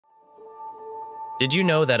Did you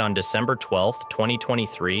know that on December 12th,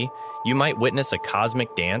 2023, you might witness a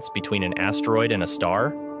cosmic dance between an asteroid and a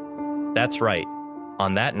star? That's right.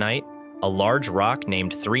 On that night, a large rock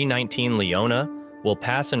named 319 Leona will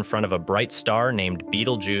pass in front of a bright star named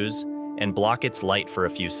Betelgeuse and block its light for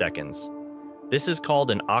a few seconds. This is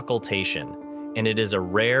called an occultation, and it is a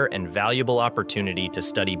rare and valuable opportunity to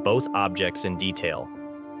study both objects in detail.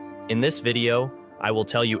 In this video, I will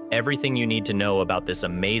tell you everything you need to know about this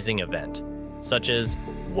amazing event, such as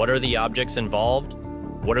what are the objects involved,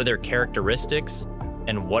 what are their characteristics,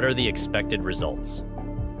 and what are the expected results.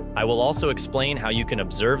 I will also explain how you can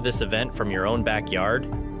observe this event from your own backyard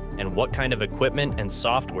and what kind of equipment and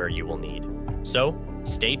software you will need. So,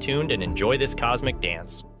 stay tuned and enjoy this cosmic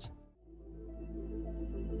dance.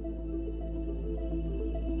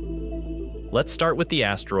 Let's start with the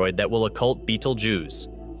asteroid that will occult Betelgeuse,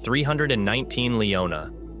 319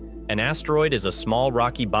 Leona. An asteroid is a small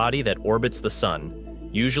rocky body that orbits the Sun,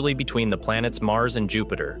 usually between the planets Mars and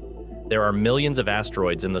Jupiter. There are millions of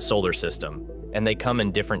asteroids in the solar system, and they come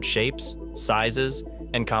in different shapes, sizes,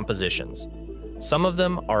 and compositions. Some of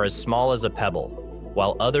them are as small as a pebble,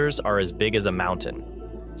 while others are as big as a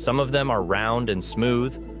mountain. Some of them are round and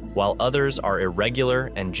smooth, while others are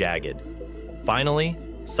irregular and jagged. Finally,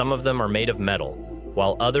 some of them are made of metal,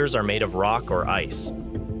 while others are made of rock or ice.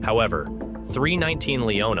 However, 319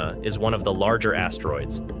 Leona is one of the larger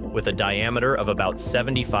asteroids, with a diameter of about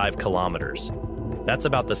 75 kilometers. That's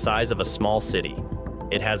about the size of a small city.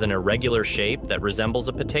 It has an irregular shape that resembles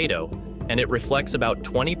a potato, and it reflects about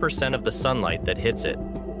 20% of the sunlight that hits it.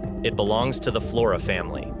 It belongs to the Flora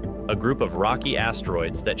family, a group of rocky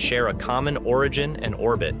asteroids that share a common origin and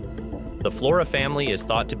orbit. The Flora family is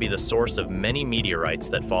thought to be the source of many meteorites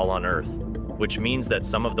that fall on Earth, which means that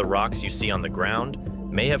some of the rocks you see on the ground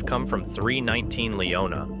may have come from 319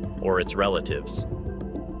 Leona, or its relatives.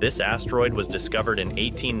 This asteroid was discovered in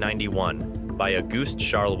 1891 by Auguste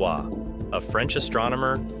Charlevoix, a French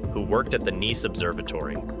astronomer who worked at the Nice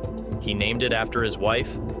Observatory. He named it after his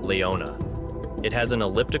wife, Leona. It has an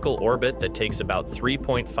elliptical orbit that takes about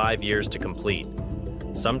 3.5 years to complete.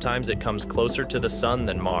 Sometimes it comes closer to the Sun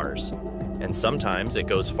than Mars, and sometimes it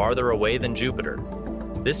goes farther away than Jupiter.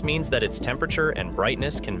 This means that its temperature and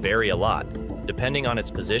brightness can vary a lot, depending on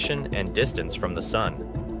its position and distance from the Sun.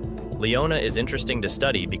 Leona is interesting to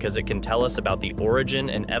study because it can tell us about the origin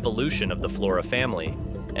and evolution of the Flora family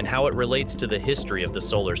and how it relates to the history of the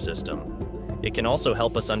solar system. It can also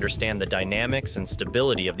help us understand the dynamics and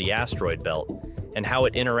stability of the asteroid belt and how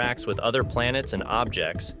it interacts with other planets and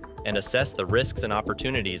objects, and assess the risks and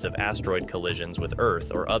opportunities of asteroid collisions with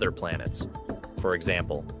Earth or other planets. For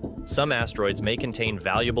example, some asteroids may contain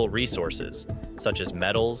valuable resources, such as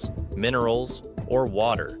metals, minerals, or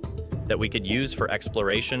water, that we could use for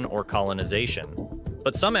exploration or colonization.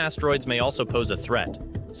 But some asteroids may also pose a threat,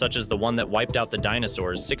 such as the one that wiped out the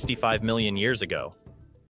dinosaurs 65 million years ago.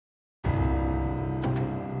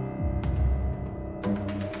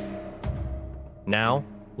 Now,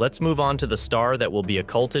 let's move on to the star that will be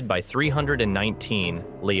occulted by 319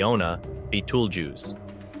 Leona, Betelgeuse.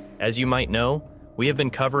 As you might know, we have been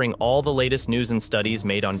covering all the latest news and studies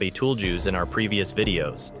made on Betelgeuse in our previous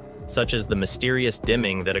videos, such as the mysterious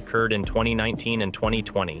dimming that occurred in 2019 and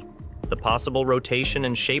 2020, the possible rotation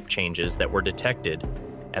and shape changes that were detected,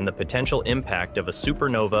 and the potential impact of a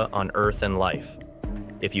supernova on Earth and life.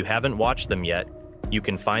 If you haven't watched them yet, you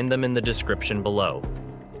can find them in the description below.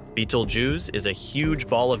 Betelgeuse is a huge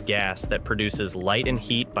ball of gas that produces light and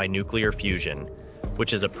heat by nuclear fusion,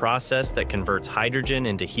 which is a process that converts hydrogen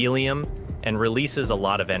into helium and releases a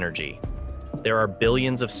lot of energy. There are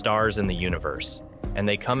billions of stars in the universe, and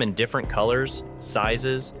they come in different colors,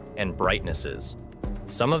 sizes, and brightnesses.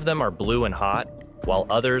 Some of them are blue and hot, while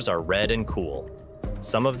others are red and cool.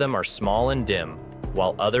 Some of them are small and dim,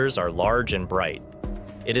 while others are large and bright.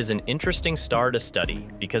 It is an interesting star to study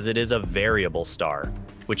because it is a variable star,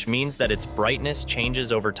 which means that its brightness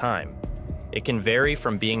changes over time. It can vary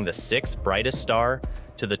from being the 6th brightest star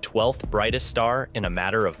to the 12th brightest star in a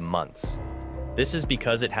matter of months. This is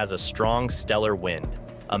because it has a strong stellar wind,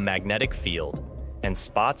 a magnetic field, and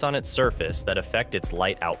spots on its surface that affect its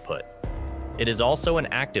light output. It is also an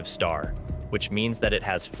active star, which means that it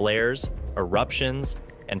has flares, eruptions,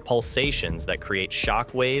 and pulsations that create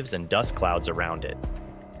shock waves and dust clouds around it.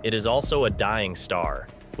 It is also a dying star,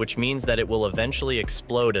 which means that it will eventually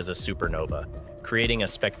explode as a supernova, creating a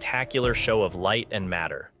spectacular show of light and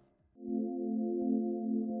matter.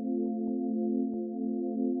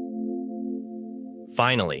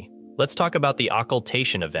 Finally, let's talk about the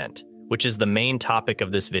occultation event, which is the main topic of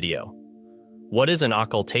this video. What is an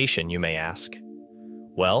occultation, you may ask?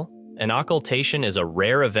 Well, an occultation is a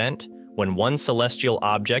rare event when one celestial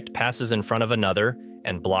object passes in front of another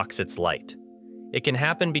and blocks its light. It can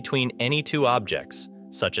happen between any two objects,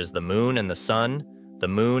 such as the moon and the sun, the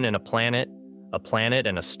moon and a planet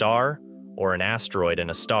and a star, or an asteroid and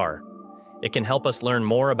a star. It can help us learn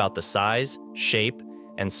more about the size, shape,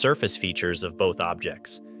 and surface features of both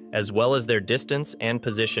objects, as well as their distance and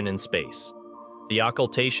position in space. The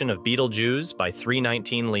occultation of Betelgeuse by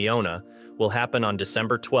 319 Leona will happen on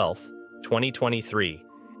December 12, 2023,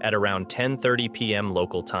 at around 10:30 p.m.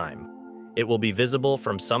 local time. It will be visible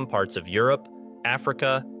from some parts of Europe,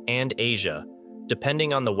 Africa, and Asia,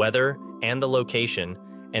 depending on the weather and the location,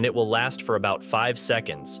 and it will last for about 5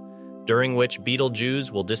 seconds, during which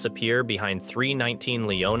Betelgeuse will disappear behind 319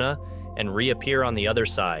 Leona and reappear on the other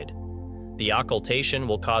side. The occultation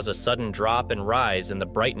will cause a sudden drop and rise in the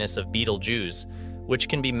brightness of Betelgeuse, which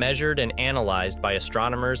can be measured and analyzed by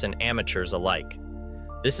astronomers and amateurs alike.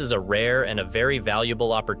 This is a rare and a very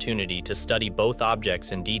valuable opportunity to study both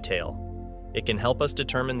objects in detail. It can help us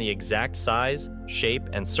determine the exact size, shape,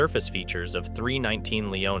 and surface features of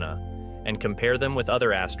 319 Leona and compare them with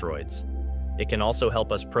other asteroids. It can also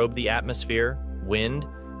help us probe the atmosphere, wind,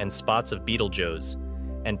 and spots of Betelgeuse,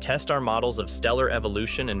 and test our models of stellar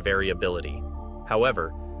evolution and variability.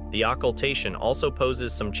 However, the occultation also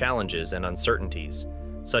poses some challenges and uncertainties,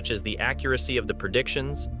 such as the accuracy of the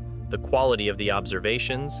predictions, the quality of the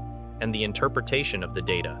observations, and the interpretation of the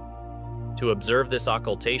data. To observe this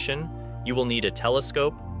occultation, you will need a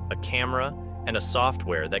telescope, a camera, and a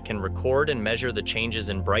software that can record and measure the changes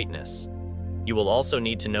in brightness. You will also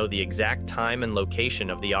need to know the exact time and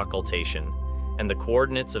location of the occultation, and the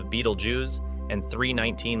coordinates of Betelgeuse and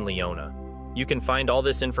 319 Leona. You can find all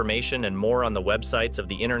this information and more on the websites of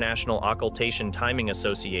the International Occultation Timing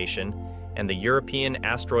Association and the European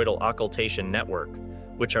Asteroidal Occultation Network,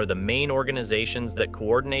 which are the main organizations that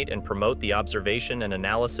coordinate and promote the observation and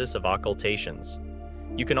analysis of occultations.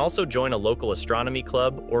 You can also join a local astronomy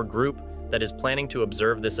club or group that is planning to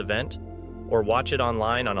observe this event, or watch it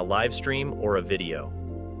online on a live stream or a video.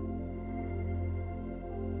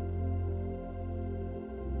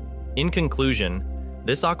 In conclusion,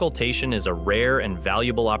 this occultation is a rare and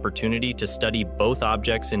valuable opportunity to study both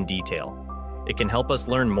objects in detail. It can help us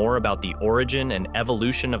learn more about the origin and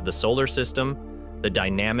evolution of the solar system, the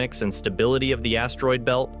dynamics and stability of the asteroid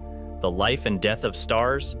belt, the life and death of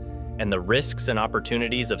stars, and the risks and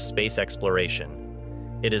opportunities of space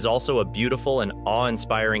exploration. It is also a beautiful and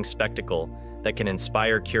awe-inspiring spectacle that can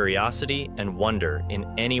inspire curiosity and wonder in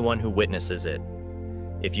anyone who witnesses it.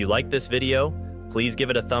 If you like this video, please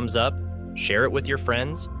give it a thumbs up, share it with your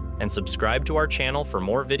friends, and subscribe to our channel for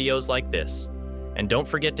more videos like this. And don't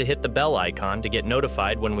forget to hit the bell icon to get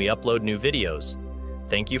notified when we upload new videos.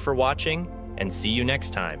 Thank you for watching, and see you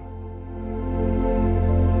next time.